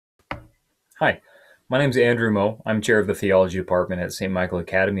Hi, my name is Andrew Moe. I'm chair of the Theology Department at St. Michael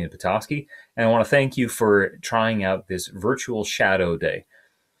Academy in Petoskey, and I want to thank you for trying out this virtual shadow day.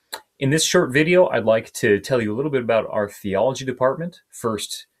 In this short video, I'd like to tell you a little bit about our Theology Department.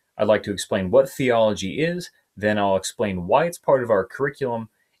 First, I'd like to explain what theology is, then I'll explain why it's part of our curriculum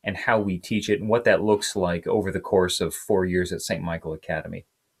and how we teach it and what that looks like over the course of 4 years at St. Michael Academy.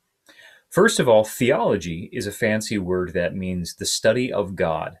 First of all, theology is a fancy word that means the study of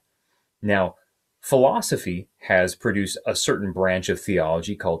God. Now, philosophy has produced a certain branch of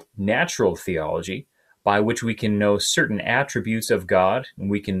theology called natural theology, by which we can know certain attributes of God,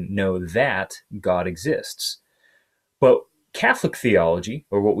 and we can know that God exists. But Catholic theology,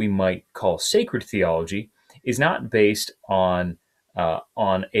 or what we might call sacred theology, is not based on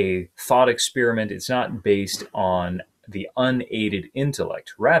a thought experiment. It's not based on the unaided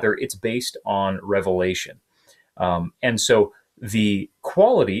intellect. Rather, it's based on revelation. And so the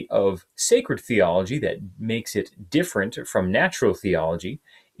quality of sacred theology that makes it different from natural theology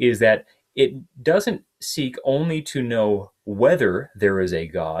is that it doesn't seek only to know whether there is a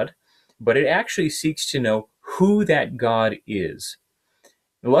God, but it actually seeks to know who that God is.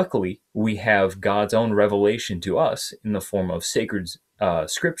 Luckily, we have God's own revelation to us in the form of sacred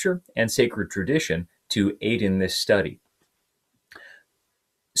scripture and sacred tradition to aid in this study.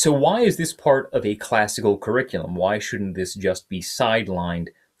 So why is this part of a classical curriculum? Why shouldn't this just be sidelined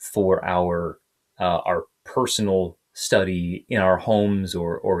for our personal study in our homes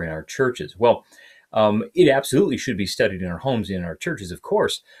or in our churches? Well, it absolutely should be studied in our homes and in our churches, of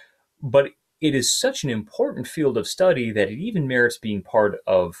course, but it is such an important field of study that it even merits being part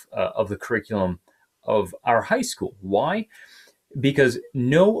of the curriculum of our high school. Why? Because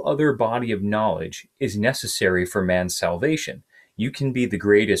no other body of knowledge is necessary for man's salvation. You can be the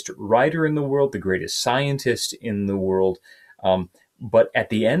greatest writer in the world, the greatest scientist in the world, but at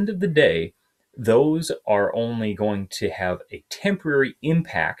the end of the day, those are only going to have a temporary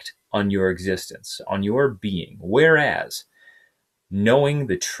impact on your existence, on your being. Whereas, knowing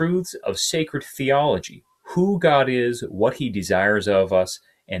the truths of sacred theology, who God is, what He desires of us,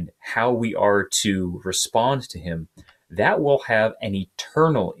 and how we are to respond to Him, that will have an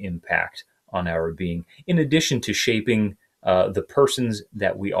eternal impact on our being, in addition to shaping the persons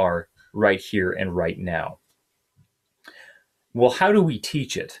that we are right here and right now. Well, how do we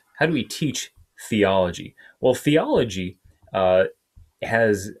teach it? How do we teach theology? Well, theology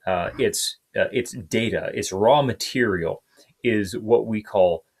has its data, its raw material is what we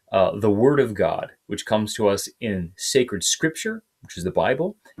call the Word of God, which comes to us in sacred scripture, which is the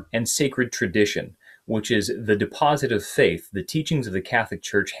Bible, and sacred tradition, which is the deposit of faith, the teachings of the Catholic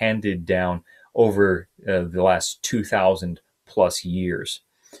Church handed down over the last 2,000 plus years.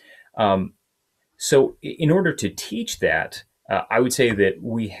 So in order to teach that, I would say that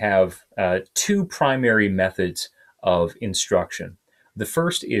we have two primary methods of instruction. The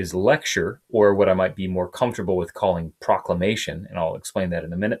first is lecture, or what I might be more comfortable with calling proclamation, and I'll explain that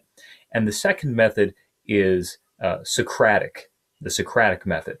in a minute. And the second method is Socratic, the Socratic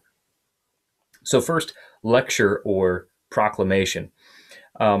method. So first, lecture or proclamation.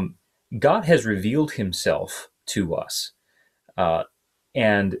 God has revealed Himself to us.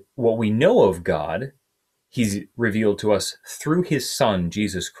 And what we know of God, He's revealed to us through His Son,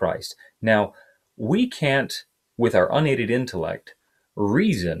 Jesus Christ. Now, we can't, with our unaided intellect,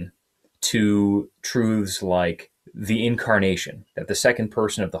 reason to truths like the incarnation, that the second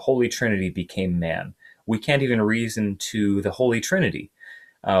person of the Holy Trinity became man. We can't even reason to the Holy Trinity.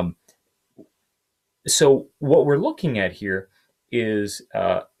 So what we're looking at here is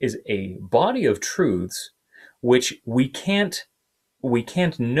a body of truths which we can't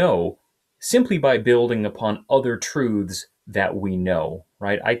know simply by building upon other truths that we know,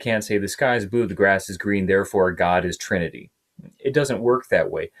 right? I can't say the sky is blue, the grass is green, therefore God is Trinity. It doesn't work that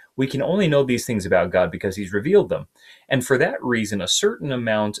way. We can only know these things about God because He's revealed them. And for that reason, a certain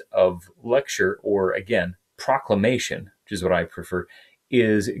amount of lecture, or again, proclamation, which is what I prefer,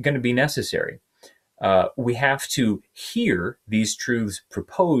 is going to be necessary. We have to hear these truths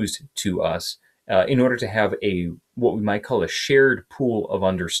proposed to us in order to have what we might call a shared pool of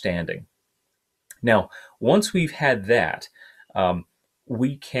understanding. Now, once we've had that,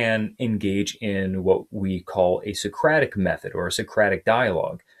 we can engage in what we call a Socratic method or a Socratic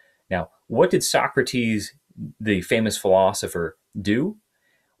dialogue. Now, what did Socrates, the famous philosopher, do?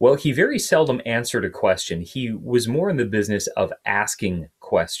 Well, he very seldom answered a question. He was more in the business of asking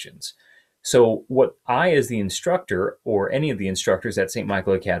questions. So what I, as the instructor, or any of the instructors at St.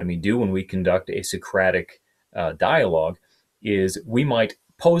 Michael Academy do when we conduct a Socratic dialogue is we might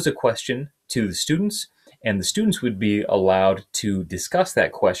pose a question to the students, And the students would be allowed to discuss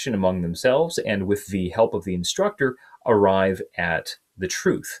that question among themselves and, with the help of the instructor, arrive at the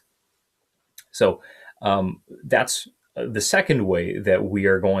truth. So that's the second way that we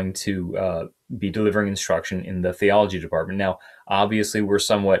are going to be delivering instruction in the theology department. Now, obviously, we're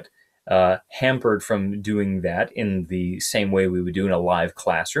somewhat hampered from doing that in the same way we would do in a live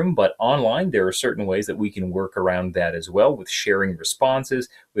classroom, but online there are certain ways that we can work around that as well, with sharing responses,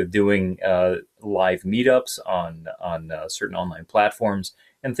 with doing live meetups on certain online platforms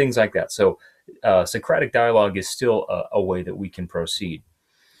and things like that. So Socratic dialogue is still a way that we can proceed.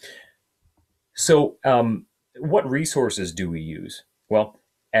 So what resources do we use? Well,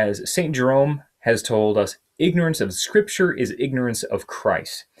 as St. Jerome has told us, ignorance of Scripture is ignorance of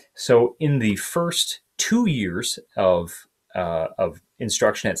Christ. So in the first 2 years of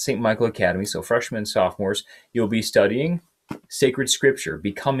instruction at St. Michael Academy, so freshmen and sophomores, you'll be studying sacred Scripture,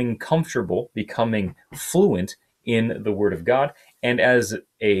 becoming comfortable, becoming fluent in the Word of God. And as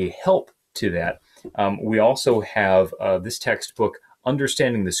a help to that, we also have this textbook,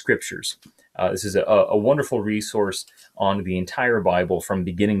 Understanding the Scriptures. This is a wonderful resource on the entire Bible from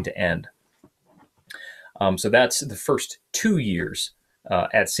beginning to end. So that's the first 2 years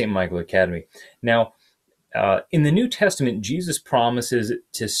at St. Michael Academy. Now, in the New Testament, Jesus promises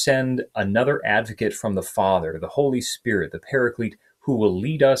to send another advocate from the Father, the Holy Spirit, the Paraclete, who will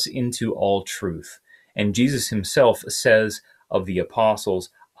lead us into all truth. And Jesus himself says of the apostles,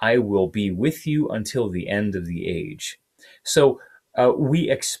 "I will be with you until the end of the age." So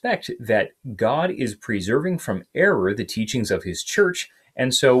we expect that God is preserving from error the teachings of his church,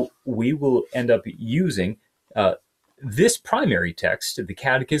 and so we will end up using this primary text, the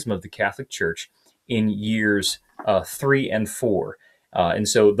Catechism of the Catholic Church, in years 3 and 4. And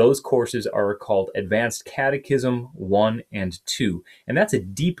so those courses are called Advanced Catechism 1 and 2. And that's a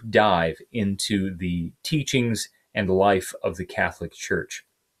deep dive into the teachings and life of the Catholic Church.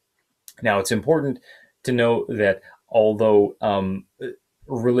 Now, it's important to know that although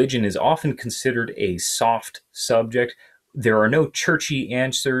religion is often considered a soft subject, there are no churchy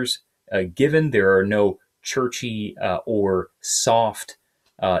answers given. There are no churchy or soft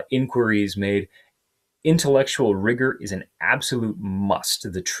inquiries made. Intellectual rigor is an absolute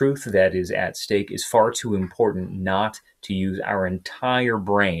must. The truth that is at stake is far too important not to use our entire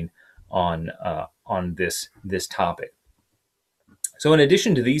brain on this topic. So in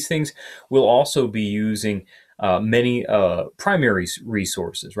addition to these things, we'll also be using many primary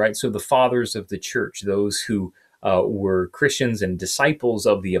resources, right? So the fathers of the church, those who were Christians and disciples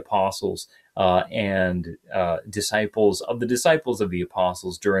of the apostles, and disciples of the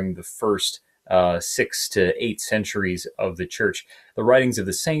apostles during the first 6 to 8 centuries of the church, the writings of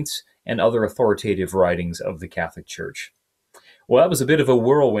the saints, and other authoritative writings of the Catholic Church. Well, that was a bit of a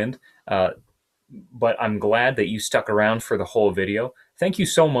whirlwind, but I'm glad that you stuck around for the whole video. Thank you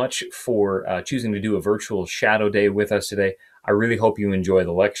so much for choosing to do a virtual shadow day with us today. I really hope you enjoy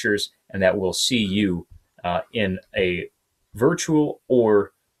the lectures and that we'll see you in a virtual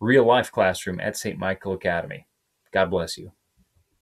or real-life classroom at St. Michael Academy. God bless you.